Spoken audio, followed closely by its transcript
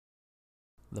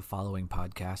The following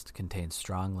podcast contains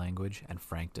strong language and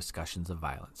frank discussions of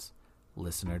violence.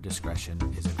 Listener discretion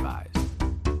is advised.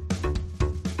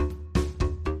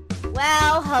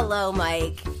 Well, hello,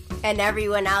 Mike, and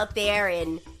everyone out there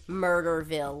in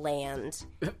Murderville land.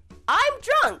 I'm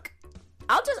drunk.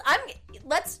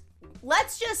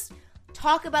 Let's just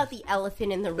talk about the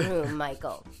elephant in the room,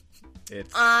 Michael.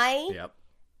 I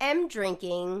am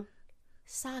drinking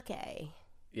sake.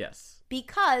 Yes.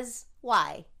 Because,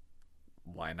 why?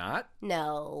 Why not?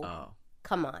 No. Oh.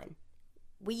 Come on.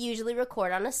 We usually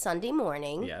record on a Sunday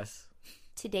morning. Yes.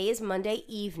 Today is Monday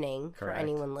evening. Correct. For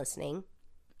anyone listening.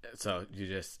 So you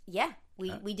just... Yeah.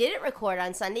 We didn't record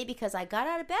on Sunday because I got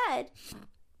out of bed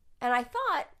and I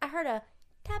heard a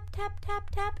tap, tap,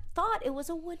 tap, tap. Thought it was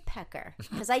a woodpecker.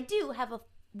 Because I do have a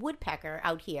woodpecker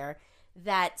out here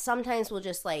that sometimes will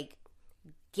just like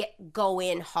go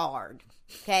in hard.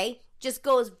 Okay? Just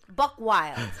goes buck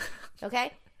wild.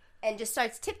 Okay? And just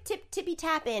starts tippy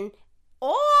tapping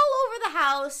all over the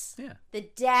house. Yeah. The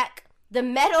deck, the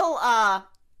metal,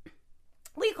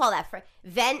 what do you call that?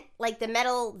 Vent, like the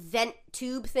metal vent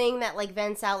tube thing that like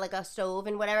vents out like a stove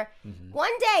and whatever. Mm-hmm.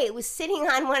 One day it was sitting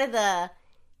on one of the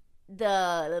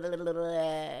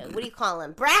what do you call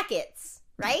them? Brackets,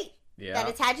 right? Yeah. That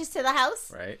attaches to the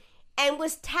house. Right. And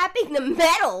was tapping the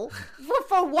metal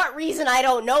for what reason, I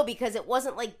don't know, because it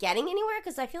wasn't like getting anywhere.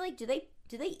 Because I feel like, do they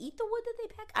eat the wood that they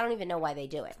peck? I don't even know why they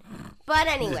do it. But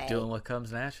anyway. Just doing what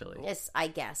comes naturally. Yes, I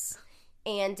guess.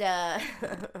 And tink,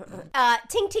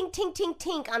 tink, tink, tink,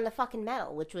 tink on the fucking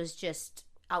metal, which was just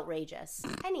outrageous.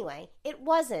 Anyway,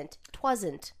 twasn't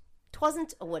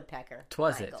a woodpecker.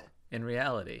 Twas Michael. it, in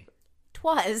reality.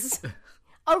 Twas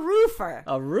a roofer.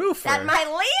 A roofer? That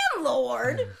my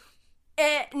landlord...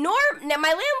 nor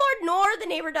the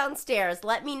neighbor downstairs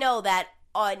let me know that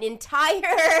an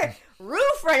entire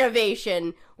roof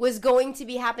renovation was going to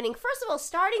be happening. First of all,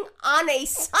 starting on a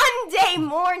Sunday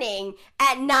morning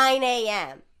at 9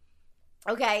 a.m.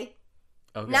 Okay?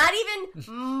 Not even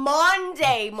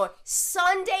Monday morning.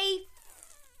 Sunday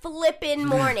flippin'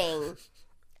 morning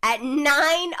at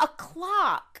 9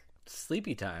 o'clock.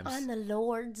 Sleepy times. On the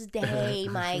Lord's Day,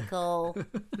 Michael.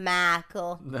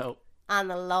 No. On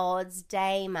the Lord's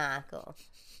Day, Michael.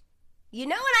 You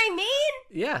know what I mean?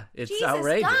 Yeah, it's Jesus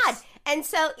outrageous. God. And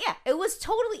so, yeah, it was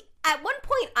totally... At one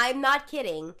point, I'm not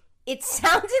kidding, it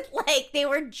sounded like they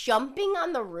were jumping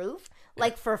on the roof,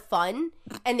 like for fun,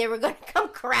 and they were going to come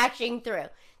crashing through.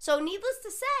 So, needless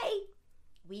to say,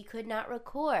 we could not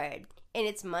record. And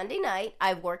it's Monday night.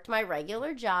 I've worked my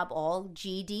regular job all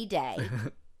GD day.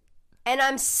 And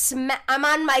I'm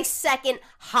on my second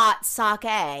hot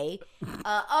sake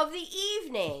of the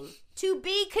evening to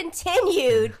be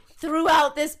continued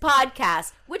throughout this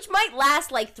podcast, which might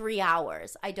last like 3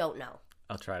 hours. I don't know.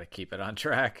 I'll try to keep it on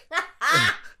track.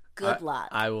 Good luck.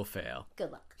 I will fail.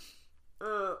 Good luck.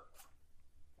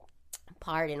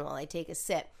 Pardon while I take a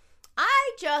sip.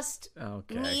 I just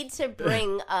need to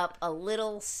bring up a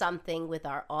little something with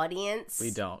our audience.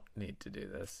 We don't need to do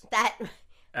this. That...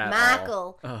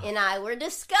 Michael and I were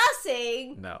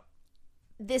discussing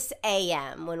this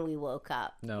AM when we woke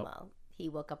up. No. Well, he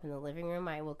woke up in the living room.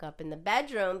 I woke up in the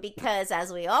bedroom because,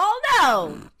 as we all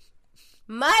know,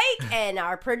 Mike and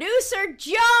our producer,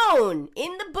 Joan,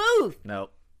 in the booth,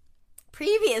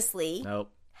 previously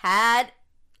had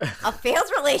a failed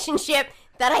relationship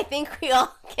that I think we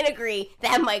all can agree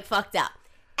that Mike fucked up.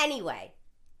 Anyway,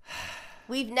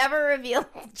 we've never revealed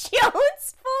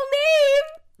Joan's full name.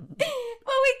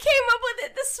 But we came up with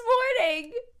it this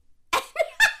morning.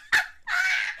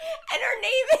 And her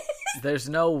name is... There's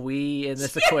no we in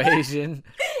this equation.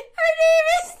 Her name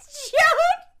is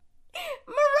Joan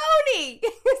Maroney. So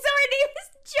her name is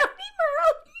Joni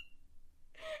Maroney.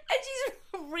 And she's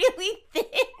really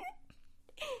thin.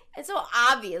 And so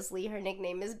obviously her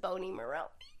nickname is Boney Maroney.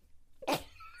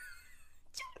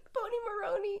 Boney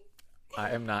Maroney. I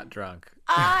am not drunk.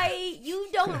 You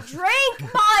don't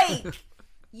drink, Mike.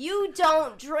 You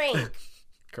don't drink.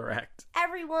 Correct.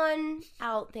 Everyone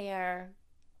out there,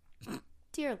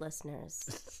 dear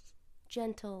listeners,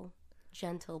 gentle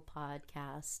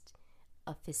podcast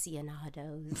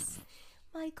aficionados,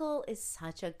 Michael is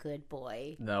such a good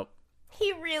boy. Nope.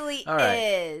 He really All right.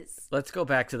 is. Let's go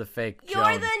back to the fake You're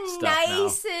Joan the stuff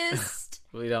nicest.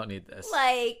 We don't need this.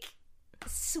 Like,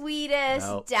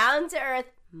 sweetest, down to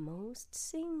earth, most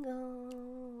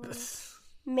single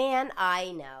man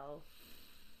I know.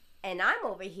 And I'm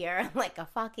over here like a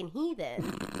fucking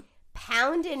heathen,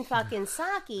 pounding fucking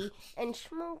sake and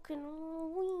smoking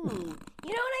weed.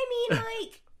 You know what I mean,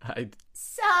 Mike?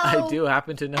 I do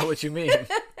happen to know what you mean.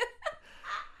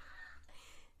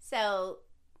 So,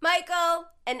 Michael,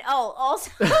 and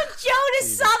also Joan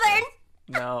is Southern.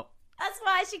 No. That's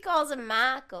why she calls him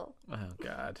Michael. Oh,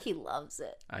 God. He loves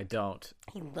it. I don't.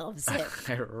 He loves it.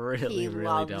 I really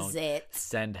loves don't. It.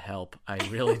 Send help. I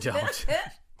really don't.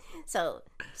 So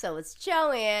it's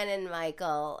Joanne and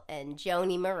Michael and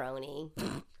Joni Maroney,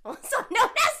 also known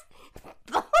as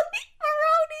Boney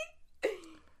Maroney.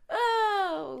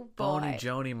 Oh, boy. Boney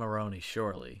Joni Maroney,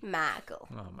 surely. Michael.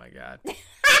 Oh, my God.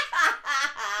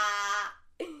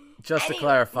 Just to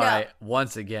clarify,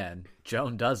 once again,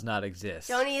 Joan does not exist.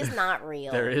 Joni is not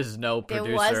real. There is no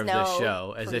producer of this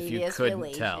show, as if you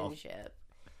couldn't tell.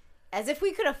 As if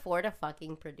we could afford a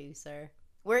fucking producer.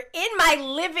 We're in my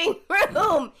living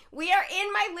room. We are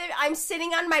in my I'm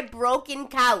sitting on my broken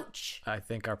couch. I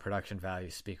think our production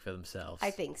values speak for themselves.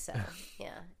 I think so,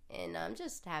 yeah. And I'm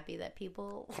just happy that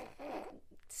people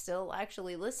still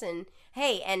actually listen.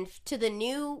 Hey, and to the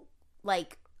new,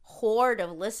 horde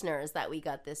of listeners that we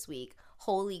got this week,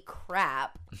 holy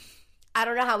crap. I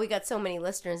don't know how we got so many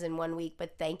listeners in 1 week,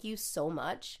 but thank you so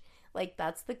much.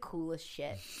 That's the coolest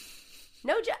shit.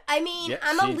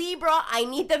 I'm a Libra. I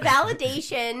need the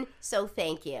validation, so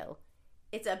thank you.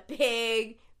 It's a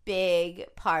big,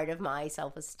 big part of my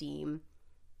self-esteem.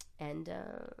 And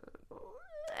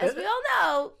as we all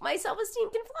know, my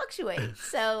self-esteem can fluctuate,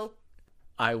 so...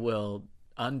 I will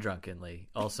undrunkenly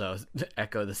also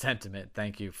echo the sentiment.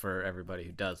 Thank you for everybody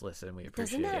who does listen. We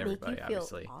appreciate everybody,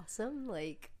 obviously. Awesome?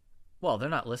 Well, they're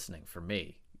not listening for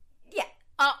me. Yeah.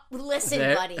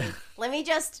 Listen, buddy. Let me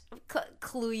just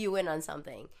clue you in on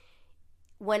something.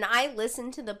 When I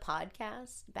listen to the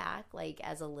podcast back,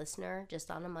 as a listener, just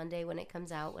on a Monday when it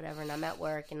comes out, whatever, and I'm at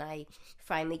work and I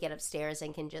finally get upstairs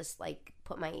and can just,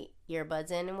 put my earbuds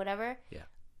in and whatever. Yeah.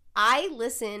 I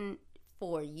listen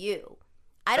for you.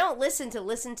 I don't listen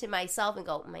to myself and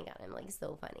go, oh my God, I'm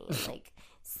so funny and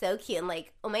so cute and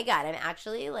oh my God, I'm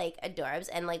actually adorbs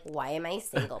and why am I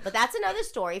single? But that's another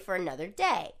story for another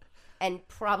day. And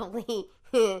probably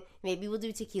maybe we'll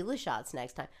do tequila shots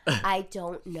next time. I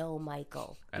don't know,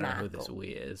 Michael. I don't know who this we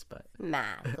is, but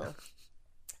Michael.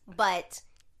 But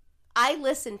I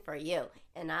listen for you,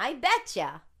 and I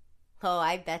betcha.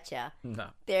 No.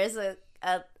 There's a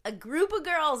group of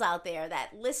girls out there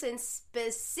that listen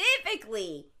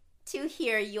specifically to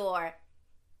hear your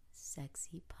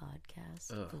sexy podcast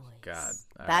voice.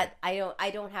 God.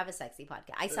 I don't have a sexy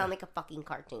podcast. I sound like a fucking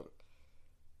cartoon.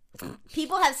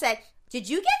 People have said, did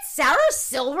you get Sarah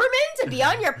Silverman to be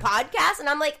on your podcast? And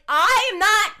I'm like, I am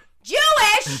not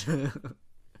Jewish.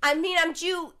 I mean, I'm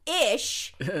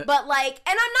Jew-ish, but and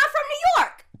I'm not from New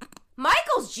York.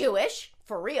 Michael's Jewish,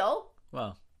 for real.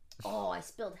 Well. Oh, I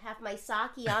spilled half my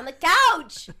sake on the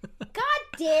couch. God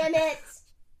damn it.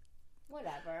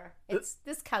 Whatever.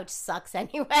 This couch sucks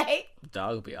anyway.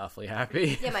 Dog will be awfully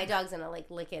happy. Yeah, my dog's gonna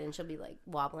lick it and she'll be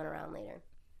wobbling around later.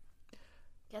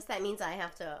 Guess that means I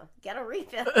have to get a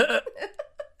refill.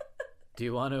 Do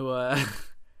you want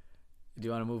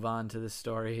to move on to this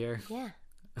story here? Yeah.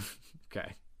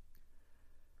 Okay.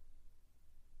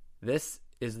 This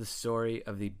is the story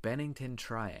of the Bennington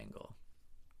Triangle.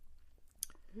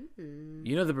 Mm-hmm.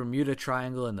 You know the Bermuda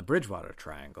Triangle and the Bridgewater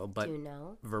Triangle, but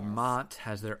Vermont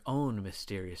has their own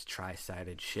mysterious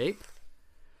tri-sided shape.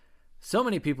 So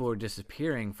many people were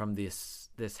disappearing from this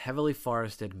heavily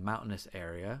forested mountainous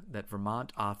area that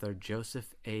Vermont author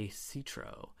Joseph A.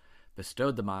 Citro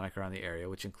bestowed the moniker on the area,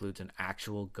 which includes an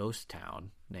actual ghost town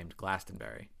named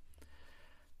Glastonbury.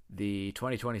 The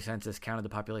 2020 census counted the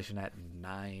population at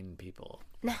 9 people.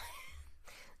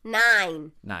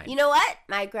 9. 9. You know what?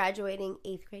 My graduating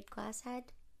 8th grade class had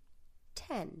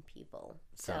 10 people.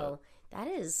 So that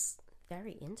is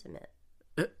very intimate.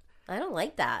 I don't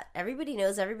like that. Everybody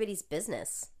knows everybody's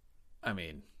business. I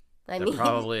mean,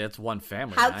 probably it's one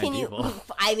family. How 9 can people. you?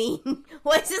 I mean,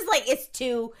 what's this it's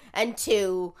 2 and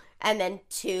 2 and then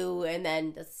 2 and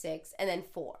then the 6 and then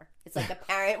 4. It's a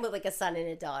parent with a son and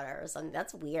a daughter or something.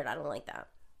 That's weird. I don't like that.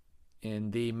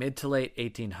 In the mid to late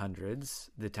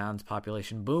 1800s, the town's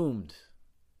population boomed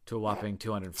to a whopping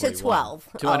 241. To 12.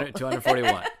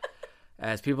 241.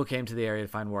 As people came to the area to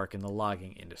find work in the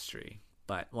logging industry.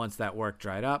 But once that work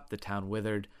dried up, the town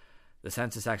withered. The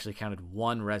census actually counted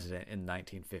 1 resident in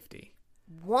 1950.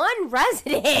 1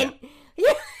 resident?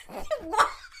 Yeah. What?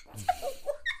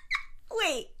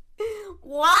 Wait.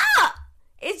 What?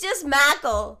 It's just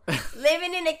Michael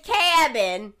living in a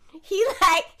cabin. He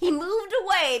moved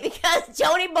away because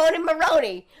Joni Bone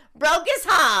Maroney broke his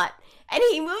heart. And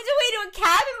he moved away to a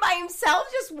cabin by himself,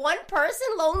 just 1 person,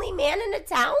 lonely man in a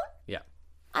town? Yeah.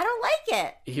 I don't like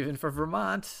it. Even for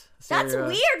Vermont. That's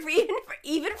weird.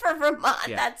 Even for Vermont,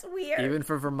 yeah. That's weird. Even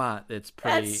for Vermont, it's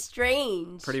pretty... That's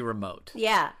strange. Pretty remote.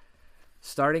 Yeah.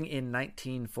 Starting in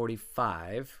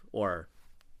 1945, or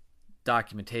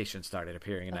documentation started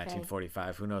appearing in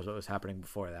 1945. Who knows what was happening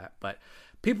before that? But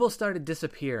people started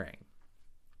disappearing.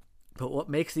 But what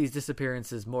makes these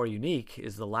disappearances more unique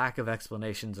is the lack of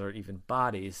explanations or even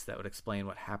bodies that would explain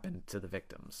what happened to the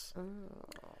victims.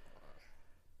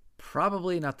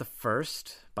 Probably not the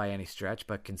first by any stretch,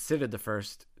 but considered the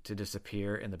first to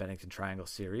disappear in the Bennington Triangle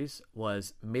series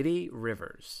was Mittie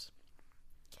Rivers.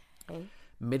 Okay.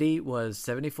 Mittie was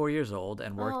 74 years old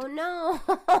and worked... Oh, no.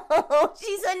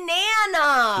 She's a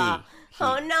nana.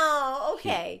 Oh, no.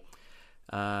 Okay.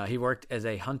 He worked as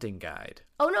a hunting guide.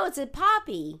 Oh, no, it's a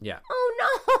poppy. Yeah.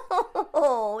 Oh,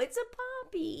 no. It's a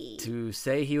poppy. To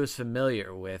say he was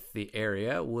familiar with the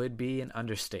area would be an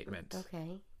understatement.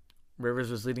 Okay.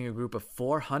 Rivers was leading a group of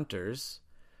 4 hunters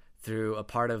through a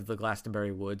part of the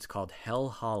Glastonbury Woods called Hell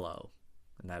Hollow.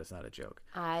 And that is not a joke.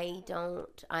 I'm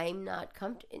not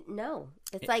comfortable. No.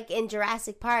 It's like in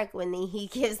Jurassic Park when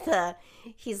he's like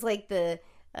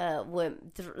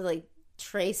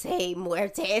Tres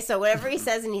Muertes or whatever he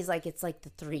says, and he's like, it's like the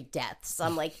 3 deaths.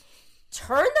 I'm like,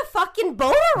 turn the fucking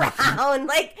boat around.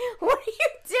 Like, what are you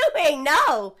doing?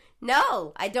 No,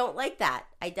 I don't like that.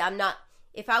 I'm not.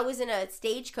 If I was in a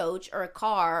stagecoach or a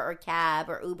car or cab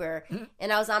or Uber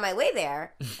and I was on my way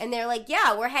there and they're like,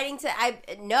 yeah, we're heading to,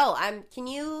 can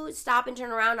you stop and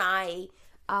turn around? I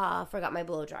forgot my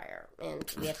blow dryer and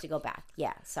we have to go back.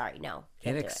 Yeah, sorry, no.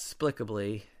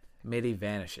 Inexplicably, Mittie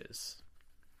vanishes.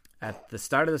 At the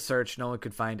start of the search, no one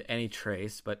could find any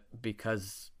trace, but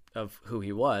because of who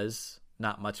he was,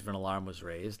 not much of an alarm was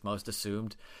raised. Most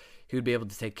assumed he would be able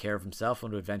to take care of himself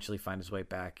and would eventually find his way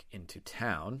back into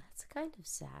town. That's kind of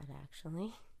sad,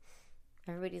 actually.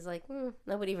 Everybody's like,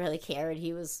 nobody really cared.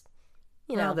 He was,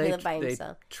 he lived by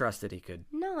himself. They trusted he could.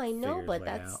 No, I know, but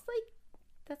that's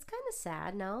kind of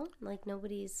sad, no? Like,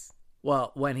 nobody's...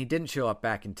 Well, when he didn't show up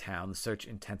back in town, the search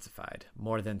intensified.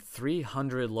 More than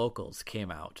 300 locals came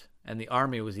out, and the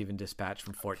army was even dispatched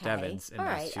from Fort Devens in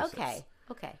Massachusetts.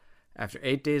 Okay. After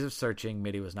 8 days of searching,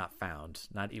 Mittie was not found.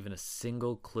 Not even a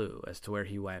single clue as to where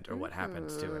he went or what happened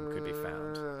to him could be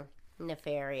found.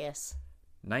 Nefarious.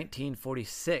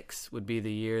 1946 would be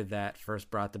the year that first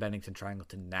brought the Bennington Triangle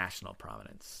to national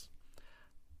prominence.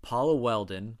 Paula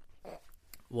Weldon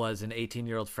was an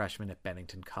 18-year-old freshman at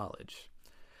Bennington College.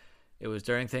 It was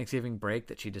during Thanksgiving break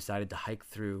that she decided to hike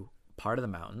through part of the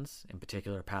mountains, in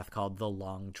particular a path called the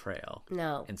Long Trail.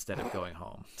 No. Instead of going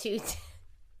home.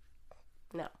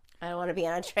 No. I don't want to be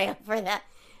on a trail for that.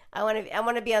 I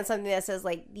want to be on something that says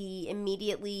like the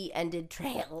immediately ended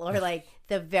trail or like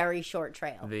the very short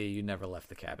trail. The you never left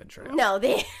the cabin trail. No,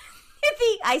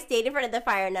 I stayed in front of the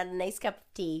fire and had a nice cup of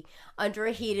tea under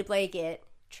a heated blanket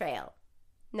trail.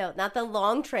 No, not the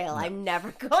long trail. No. I'm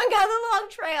never going on the long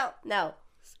trail. No.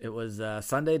 It was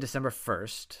Sunday, December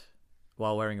 1st,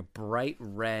 while wearing a bright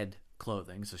red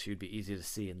clothing, so she would be easy to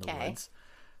see in the woods.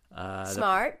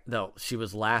 Smart. Though she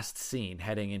was last seen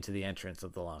heading into the entrance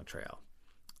of the Long Trail.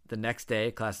 The next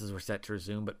day, classes were set to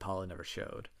resume, but Paula never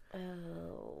showed.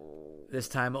 Oh. This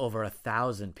time, over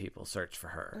 1,000 people searched for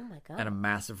her. Oh, my God. And a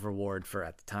massive reward for,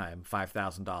 at the time,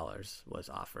 $5,000 was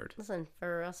offered. Listen,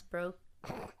 for us brokies,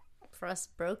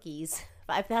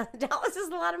 $5,000 is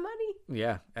a lot of money.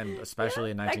 Yeah, and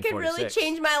especially in 1946. That could really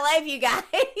change my life, you guys.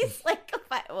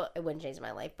 Well, it wouldn't change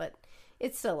my life, but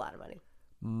it's still a lot of money.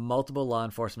 Multiple law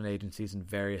enforcement agencies and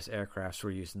various aircrafts were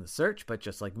used in the search, but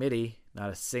just like Mittie, not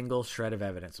a single shred of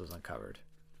evidence was uncovered.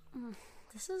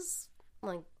 This is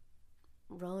like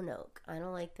Roanoke. I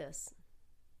don't like this.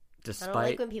 I don't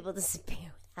like when people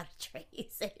disappear without a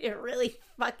trace. It really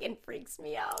fucking freaks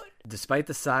me out. Despite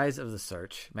the size of the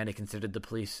search, many considered the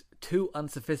police too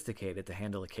unsophisticated to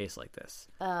handle a case like this.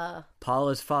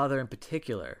 Paula's father in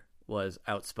particular was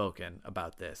outspoken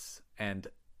about this, and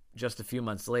just a few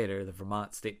months later, the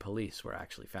Vermont State Police were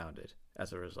actually founded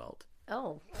as a result.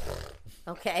 Oh,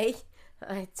 okay.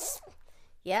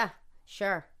 Yeah,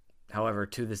 sure. However,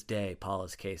 to this day,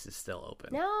 Paula's case is still open.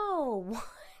 No,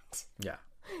 what? Yeah.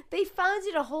 They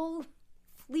founded a whole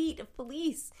fleet of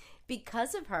police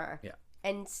because of her. Yeah.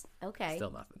 And, okay.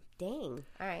 Still nothing. Dang.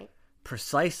 All right.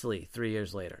 Precisely 3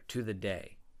 years later, to the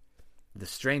day, the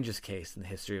strangest case in the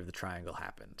history of the Triangle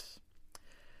happened.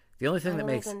 The only thing that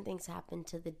makes... when things happen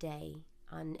to the day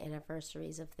on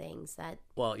anniversaries of things that...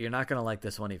 Well, you're not going to like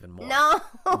this one even more. No!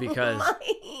 Because Mike.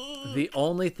 The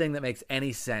only thing that makes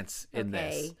any sense in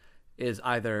this is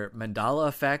either Mandela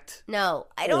effect... No,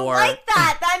 I don't like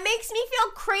that. That makes me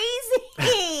feel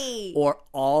crazy. Or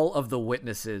all of the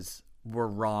witnesses were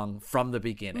wrong from the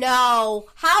beginning. No.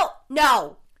 How?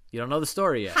 No. You don't know the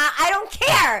story yet. I don't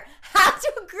care. How do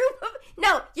a group of...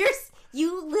 No,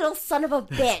 you little son of a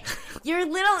bitch. Your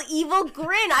little evil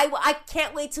grin. I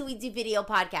can't wait till we do video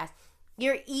podcast.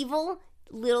 Your evil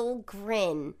little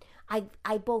grin.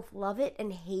 I both love it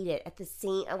and hate it at the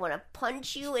same. I want to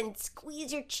punch you and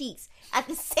squeeze your cheeks at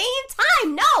the same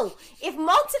time. No, if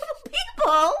multiple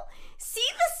people see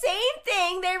the same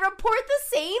thing, they report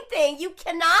the same thing. You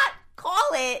cannot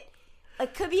call it.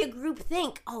 It could be a group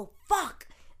think. Oh fuck.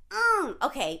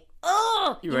 Okay.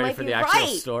 You ready for the actual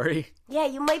story? Yeah,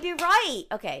 you might be right.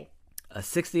 Okay. A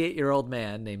 68-year-old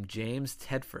man named James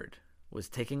Tedford was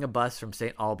taking a bus from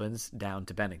St. Albans down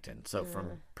to Bennington. So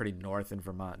from pretty north in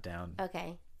Vermont down.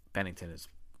 Okay. Bennington is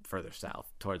further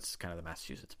south towards kind of the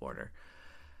Massachusetts border.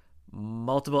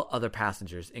 Multiple other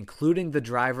passengers, including the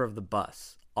driver of the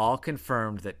bus, all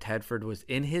confirmed that Tedford was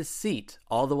in his seat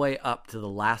all the way up to the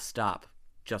last stop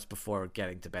just before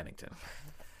getting to Bennington.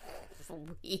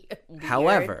 Weird.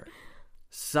 However,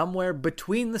 somewhere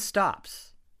between the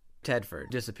stops, Tedford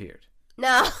disappeared.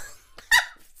 No.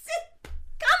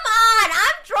 Come on,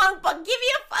 I'm drunk, but give me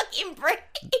a fucking break.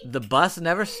 The bus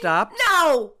never stopped.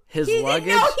 No. His luggage.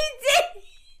 No, he didn't.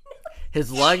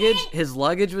 His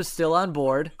luggage was still on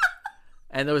board,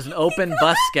 and there was an open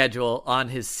bus schedule on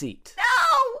his seat. No.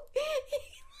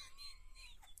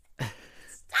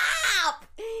 Stop.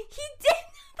 He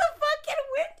didn't. The fucking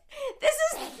wind. This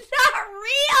is not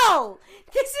real.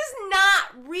 This is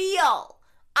not real.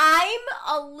 I'm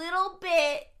a little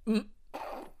bit.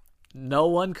 No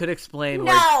one could explain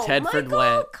where Tedford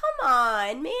went. Come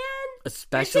on, man.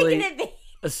 Especially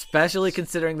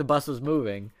considering the bus was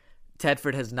moving,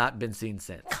 Tedford has not been seen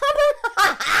since. Come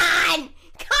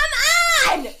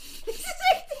on! This is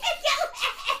ridiculous!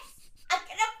 I'm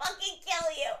gonna fucking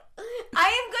kill you. I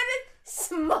am gonna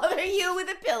smother you with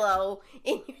a pillow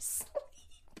in your sleep.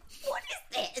 What is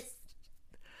this?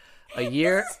 This is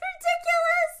ridiculous.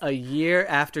 A year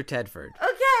after Tedford.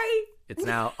 Okay. It's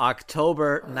now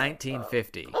October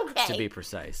 1950, to be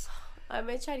precise. I'm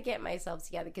going to try to get myself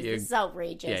together because this is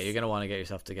outrageous. Yeah, you're going to want to get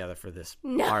yourself together for this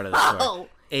part of the story.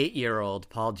 8-year-old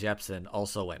Paul Jepson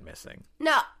also went missing.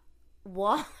 No.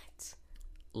 What?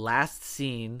 Last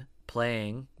seen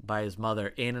playing by his mother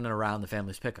in and around the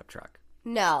family's pickup truck.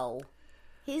 No.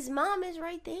 His mom is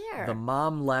right there. The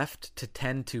mom left to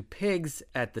tend to pigs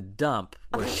at the dump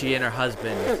where she and her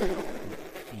husband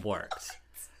worked.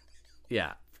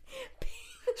 Yeah.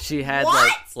 She had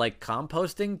like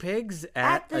composting pigs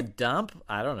at a dump.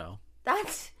 I don't know.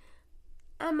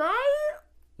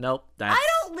 Nope. I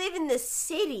don't live in the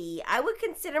city. I would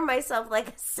consider myself like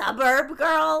a suburb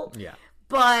girl. Yeah.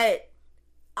 But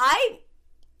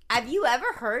have you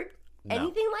ever heard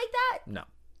anything like that? No.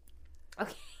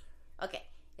 Okay.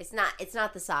 It's not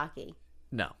the sake.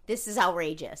 No. This is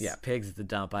outrageous. Yeah, pigs at the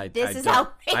dump. Outrageous. I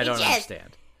don't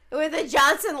understand. With the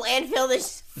Johnson landfill,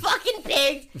 there's fucking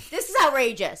pigs. This is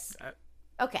outrageous.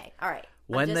 Okay, all right.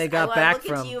 They got back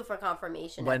from, look at you for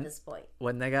confirmation at this point.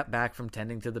 When they got back from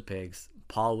tending to the pigs,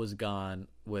 Paul was gone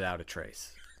without a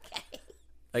trace. Okay.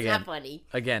 It's not funny.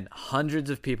 Again, hundreds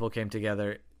of people came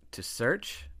together to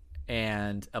search,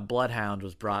 and a bloodhound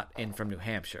was brought in from New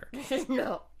Hampshire.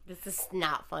 No, this is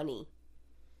not funny.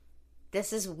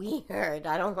 This is weird.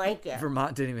 I don't like it.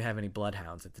 Vermont didn't even have any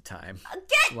bloodhounds at the time.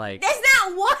 There's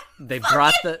not one. They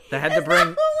brought There's not one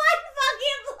fucking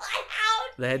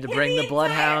bloodhound. They had to bring the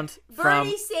bloodhound from.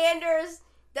 Bernie Sanders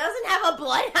doesn't have a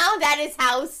bloodhound at his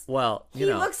house. Well, he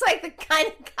looks like the kind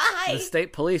of guy. The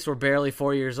state police were barely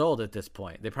 4 years old at this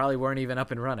point. They probably weren't even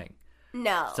up and running.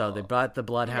 No. So they brought the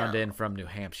bloodhound in from New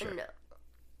Hampshire. No.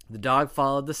 The dog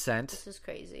followed the scent. This is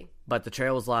crazy. But the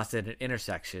trail was lost at an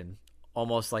intersection.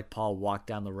 Almost like Paul walked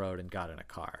down the road and got in a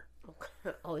car.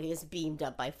 Oh, he was beamed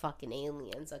up by fucking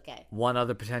aliens. Okay. One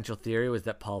other potential theory was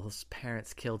that Paul's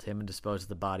parents killed him and disposed of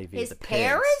the body via the pigs. His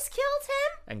parents killed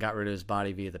him? And got rid of his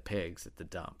body via the pigs at the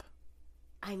dump.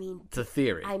 I mean... It's a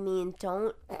theory. I mean,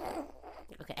 don't...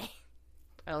 Okay.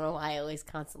 I don't know why I always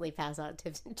constantly pass out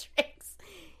tips and tricks.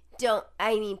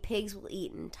 Pigs will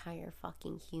eat an entire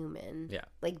fucking human. Yeah.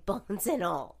 Like, bones and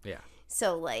all. Yeah.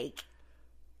 So, like...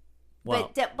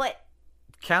 Well... But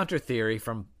counter theory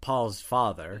from Paul's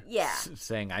father, yeah,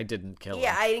 saying I didn't kill him.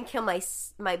 Yeah, I didn't kill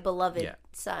my beloved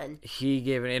son. He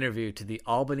gave an interview to the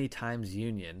Albany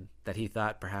Times-Union that he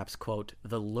thought perhaps, quote,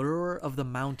 the lure of the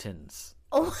mountains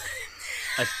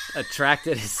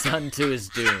attracted his son to his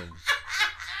doom.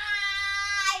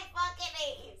 I fucking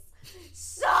hate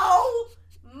so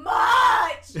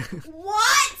much.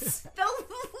 What?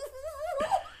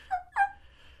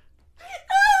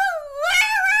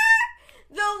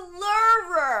 The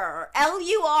lurer,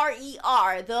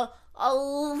 L-U-R-E-R, the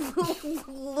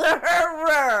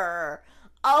lurer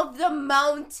of the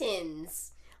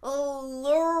mountains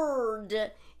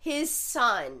lured his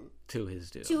son to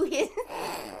his doom. To his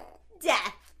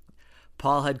death.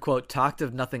 Paul had, quote, talked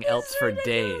of nothing else for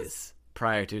days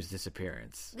prior to his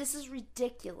disappearance. This is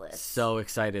ridiculous. So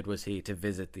excited was he to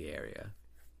visit the area.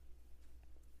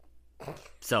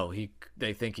 So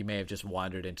they think he may have just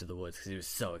wandered into the woods because he was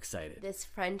so excited. This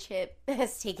friendship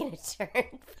has taken a turn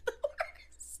for the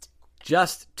worst.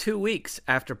 Just 2 weeks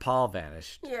after Paul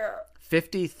vanished, Yeah.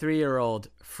 53-year-old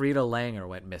Frida Langer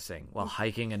went missing while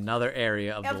hiking another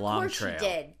area of the Long Trail. Of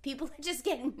course she did. People are just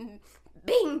getting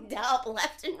binged up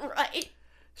left and right.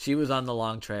 She was on the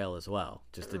Long Trail as well,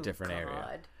 just a different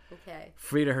area.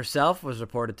 Frida herself was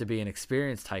reported to be an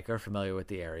experienced hiker familiar with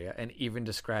the area and even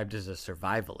described as a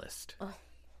survivalist.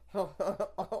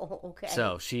 Okay.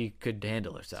 So she could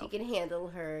handle herself. She can handle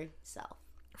herself.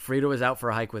 Frida was out for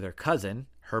a hike with her cousin,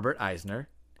 Herbert Eisner,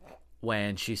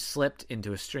 when she slipped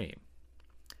into a stream.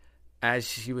 As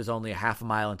she was only a half a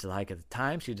mile into the hike at the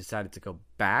time, she decided to go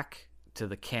back to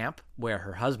the camp where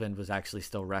her husband was actually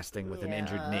still resting with an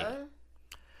injured knee.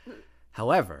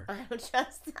 However, I don't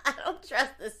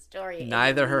trust this story.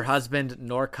 Neither her husband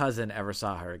nor cousin ever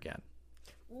saw her again.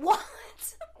 What?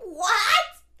 What?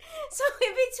 So in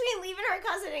between leaving her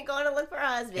cousin and going to look for her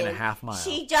husband, in a half mile,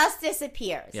 she just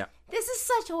disappears. Yep. This is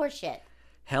such horseshit.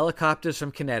 Helicopters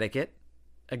from Connecticut,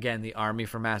 again the Army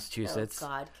from Massachusetts, oh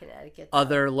God, Connecticut,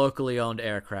 other locally owned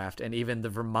aircraft, and even the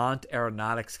Vermont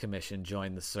Aeronautics Commission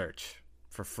joined the search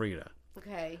for Frida.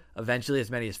 Okay. Eventually,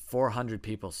 as many as 400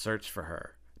 people searched for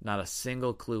her. Not a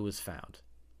single clue was found.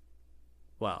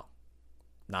 Well,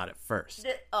 not at first.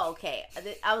 Okay.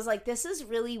 I was like, this is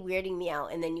really weirding me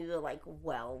out. And then you were like,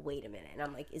 well, wait a minute. And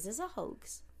I'm like, is this a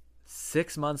hoax?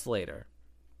 6 months later,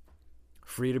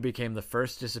 Frida became the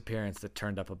first disappearance that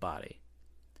turned up a body.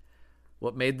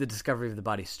 What made the discovery of the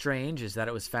body strange is that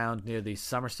it was found near the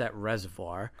Somerset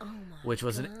Reservoir, which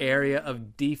was an area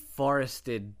of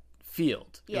deforested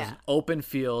field. It was an open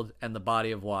field and the body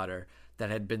of water that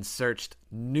had been searched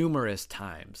numerous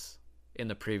times in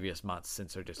the previous months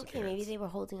since her disappearance. Okay, maybe they were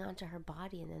holding on to her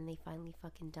body and then they finally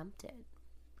fucking dumped it.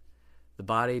 The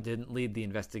body didn't lead the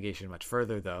investigation much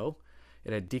further, though.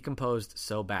 It had decomposed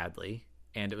so badly,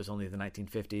 and it was only the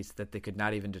 1950s, that they could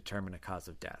not even determine a cause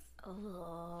of death.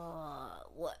 Oh,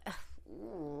 what?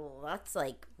 Ooh, that's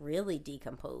like really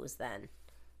decomposed then.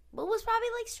 Well, it was probably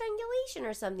like strangulation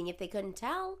or something if they couldn't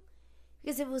tell.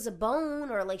 Because if it was a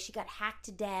bone or like she got hacked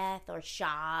to death or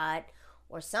shot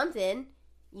or something,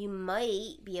 you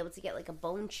might be able to get like a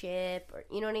bone chip or,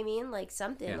 you know what I mean? Like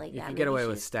something like that. You can get away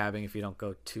with stabbing if you don't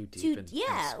go too deep and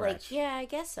scratch. I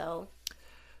guess so.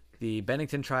 The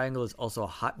Bennington Triangle is also a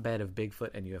hotbed of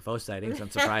Bigfoot and UFO sightings,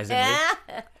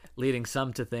 unsurprisingly, leading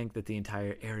some to think that the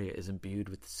entire area is imbued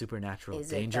with supernatural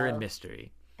danger and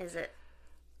mystery. Is it?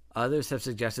 Others have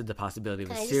suggested the possibility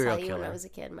of a serial killer. Can I just tell you, killer. when I was a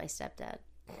kid, my stepdad,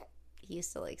 he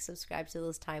used to like subscribe to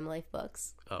those Time Life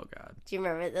books. Oh God! Do you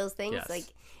remember those things? Yes. Like,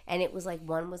 and it was like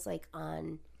one was like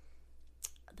on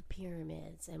the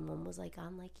pyramids, and one was like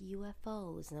on like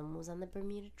UFOs, and one was on the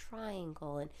Bermuda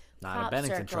Triangle, and not crop a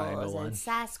Bennington circles, Triangle one, and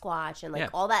Sasquatch, and like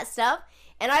all that stuff.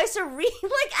 And I used to read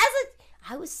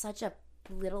I was such a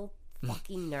little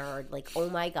fucking nerd. Like, oh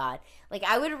my God! Like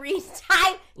I would read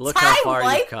Time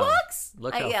Life books.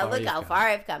 Look how far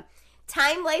I've come.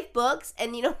 Time Life books,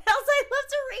 and you know what else I love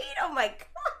to read? Oh my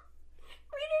God,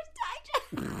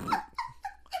 Reader's Digest.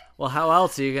 Well, how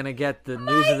else are you gonna get the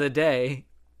news of the day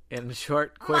in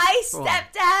quick form? My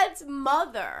stepdad's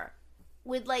mother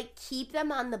would like keep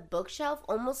them on the bookshelf,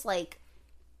 almost like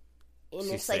in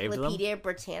Encyclopedia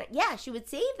Britannica. Yeah, she would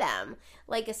save them,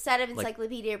 like a set of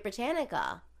Encyclopedia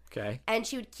Britannica. Okay. And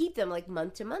she would keep them like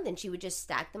month to month, and she would just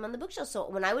stack them on the bookshelf. So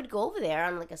when I would go over there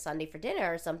on like a Sunday for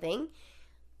dinner or something,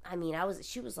 I mean,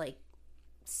 she was like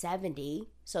 70,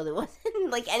 so there wasn't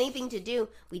like anything to do.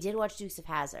 We did watch Dukes of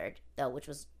Hazzard though, which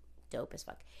was dope as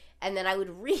fuck. And then I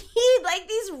would read like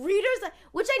these readers,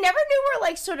 which I never knew were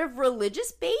like sort of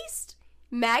religious based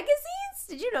magazines.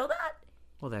 Did you know that?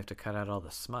 Well, they have to cut out all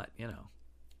the smut, you know.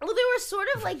 Well, they were sort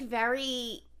of like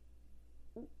very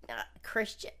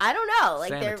Christian. I don't know,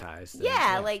 like sanitized.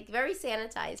 Yeah, like very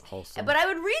sanitized. Wholesome. But I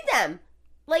would read them.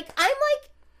 Like I'm like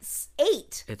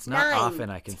 8. It's not 9, often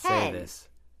I can 10. say this.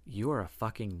 You are a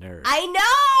fucking nerd. I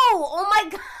know. Oh my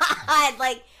God.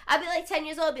 Like I'd be like 10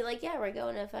 years old. I'd be like, yeah, we're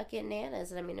going to fucking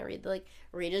Nana's, and I'm gonna read like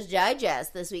Reader's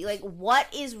Digest this week. Like, what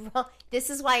is wrong? This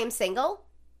is why I'm single.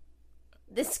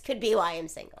 This could be why I'm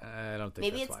single. I don't think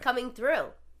maybe it's coming through.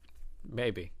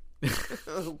 Maybe.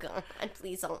 Oh God,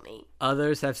 please help me.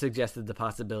 Others have suggested the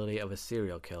possibility of a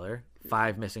serial killer.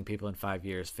 5 missing people in 5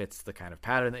 years fits the kind of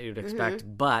pattern that you'd expect,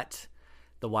 but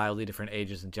the wildly different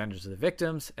ages and genders of the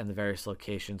victims and the various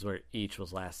locations where each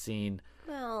was last seen.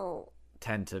 Well,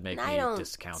 tend to make me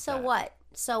discount so that.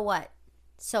 So what?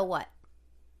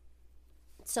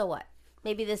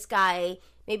 Maybe this guy,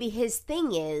 maybe his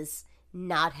thing is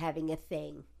not having a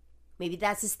thing. Maybe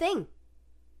that's his thing.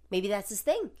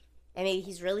 And maybe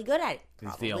he's really good at it.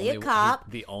 Probably a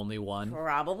cop. The only one.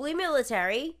 Probably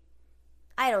military.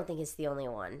 I don't think it's the only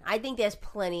one. I think there's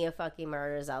plenty of fucking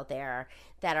murders out there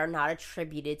that are not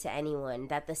attributed to anyone,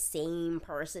 that the same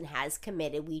person has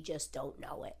committed. We just don't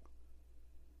know it.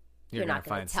 You're not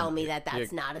going to tell me that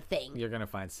that's not a thing. You're going to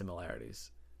find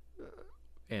similarities.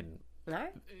 All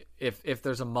right. If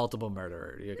there's a multiple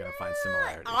murderer, you're going to find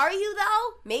similarities. Are you,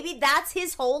 though? Maybe that's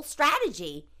his whole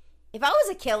strategy. If I was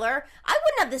a killer, I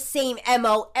wouldn't have the same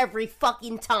MO every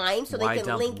fucking time so they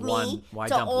can link me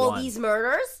to all these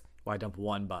murders. Why dump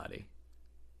one body?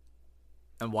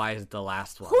 And why is it the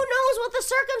last one? Who knows what the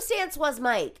circumstance was,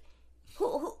 Mike?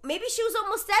 Maybe she was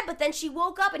almost dead, but then she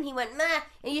woke up and he went, meh,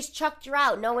 and he just chucked her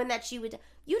out knowing that she would...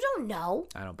 You don't know.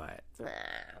 I don't buy it.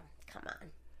 Come on.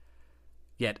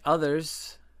 Yet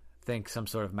others think some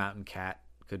sort of mountain cat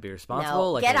could be responsible.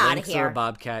 No, like get a out lynx of here. or a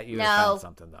bobcat. You would have found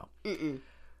something, though. Mm-mm.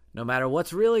 No matter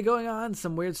what's really going on,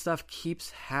 some weird stuff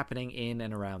keeps happening in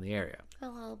and around the area.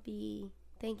 Well, I'll be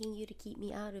thanking you to keep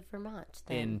me out of Vermont.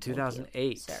 In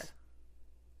 2008,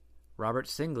 Robert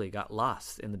Singley got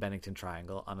lost in the Bennington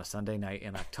Triangle on a Sunday night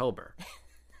in October.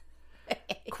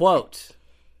 Quote,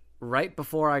 right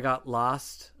before I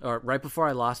lost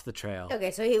the trail.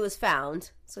 Okay, so he was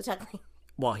found. So technically.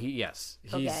 Well,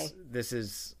 this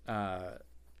is,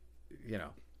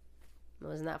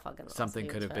 wasn't that fucking something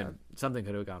could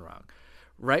have gone wrong.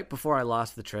 Right before I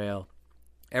lost the trail,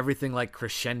 everything like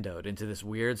crescendoed into this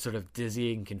weird sort of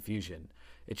dizzying confusion.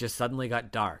 It just suddenly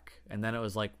got dark, and then it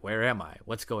was like, where am I?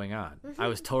 What's going on? I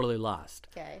was totally lost.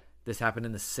 Okay. This happened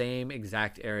in the same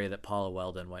exact area that Paula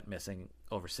Weldon went missing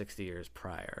over 60 years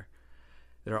prior.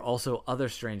 There are also other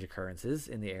strange occurrences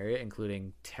in the area,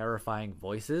 including terrifying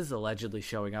voices allegedly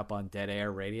showing up on dead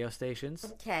air radio stations.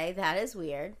 Okay, that is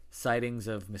weird. Sightings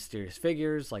of mysterious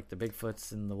figures like the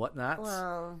Bigfoots and the whatnots.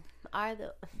 Well, GPSs. I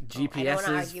don't want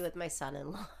to argue with my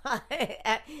son-in-law.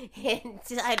 I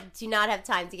do not have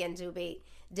time to get into a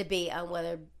debate on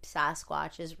whether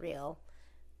Sasquatch is real.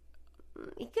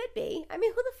 It could be. I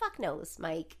mean, who the fuck knows,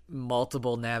 Mike?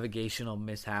 Multiple navigational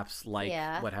mishaps like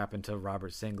what happened to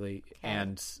Robert Singley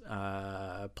and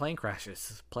plane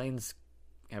crashes. Planes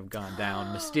have gone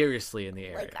down mysteriously in the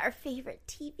area. Like our favorite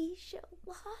TV show,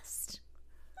 Lost.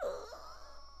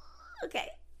 Okay.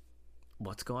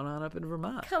 What's going on up in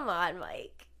Vermont? Come on,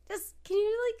 Mike. Can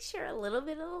you share a little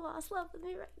bit of the Lost love with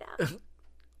me right now?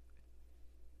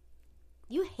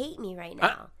 You hate me right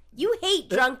now. You hate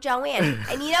drunk Joanne.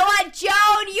 And you know what,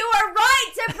 Joan? You were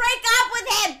right to break up with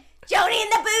him. Joni in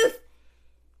the booth.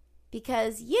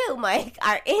 Because you, Mike,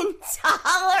 are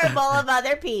intolerable of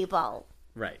other people.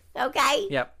 Right. Okay?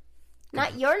 Yep.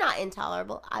 You're not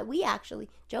intolerable.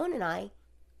 Joan and I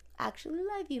actually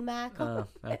love you, Michael.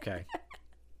 Okay.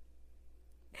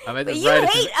 But you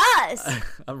hate us.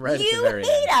 I'm right at the very end.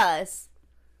 You hate us.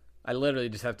 I literally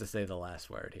just have to say the last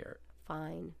word here.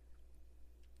 Fine.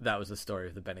 That was the story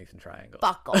of the Bennington Triangle.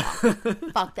 Fuck off.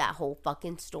 Fuck that whole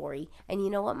fucking story. And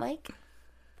you know what, Mike? Fuck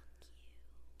you.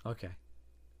 Okay.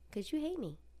 Because you hate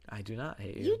me. I do not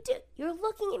hate you. You do. You're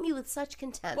looking at me with such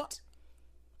contempt. What?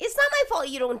 It's not my fault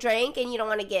you don't drink and you don't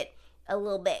want to get a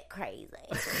little bit crazy.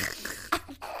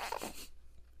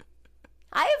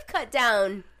 I have cut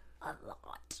down a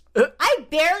lot.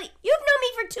 You've known me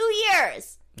for 2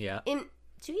 years. Yeah. In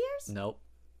 2 years? Nope.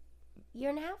 Year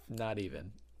and a half? Not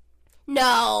even.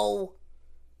 No.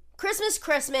 Christmas,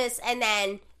 and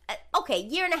then,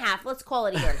 year and a half. Let's call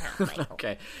it a year and a half, Michael.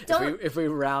 Okay. If we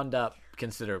round up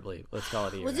considerably, let's call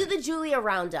it a year. We'll do the Julia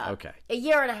roundup. Okay. A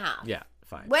year and a half. Yeah,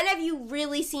 fine. When have you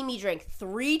really seen me drink?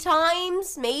 3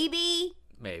 times, maybe?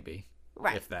 Maybe.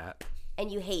 Right. If that. And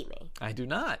you hate me. I do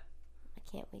not. I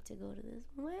can't wait to go to this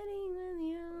wedding with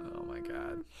you. Oh, my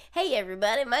God. Hey,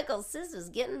 everybody. Michael's sister's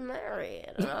getting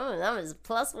married. I'm his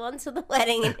 +1 to the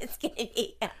wedding, and it's going to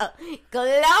be a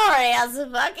glorious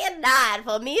fucking night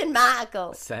for me and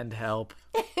Michael. Send help.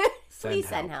 Please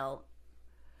send help.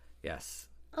 Yes.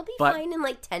 I'll be fine in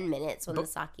 10 minutes when the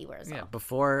sake wears off. Yeah,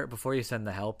 before you send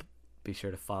the help, be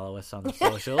sure to follow us on the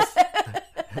socials.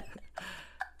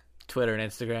 Twitter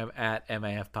and Instagram at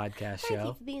MAF Podcast Show. Thank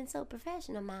you for being so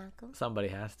professional, Michael. Somebody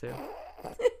has to.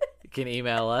 You can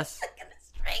email us. I'm going to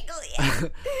strangle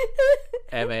you.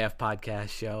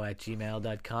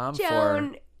 MAFpodcastshow@gmail.com.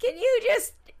 Joan, can you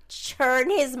just turn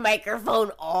his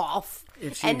microphone off?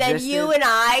 And then you and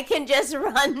I can just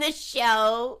run the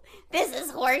show. This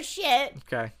is horse shit.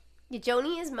 Okay.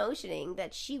 Joni is motioning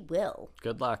that she will.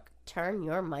 Good luck. turn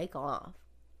your mic off.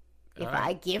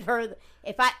 I give her,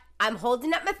 I'm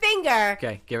holding up my finger.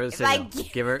 Okay, give her the signal.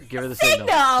 Give her the signal.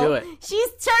 Do it.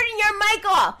 She's turning your mic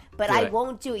off, but I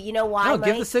won't do it. You know why? No,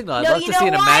 give the signal. I'd love to see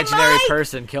an imaginary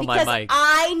person kill my mic.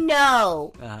 I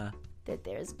know that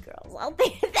there's girls out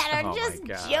there that are just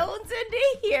jonesing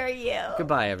to hear you.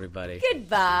 Goodbye, everybody.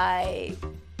 Goodbye.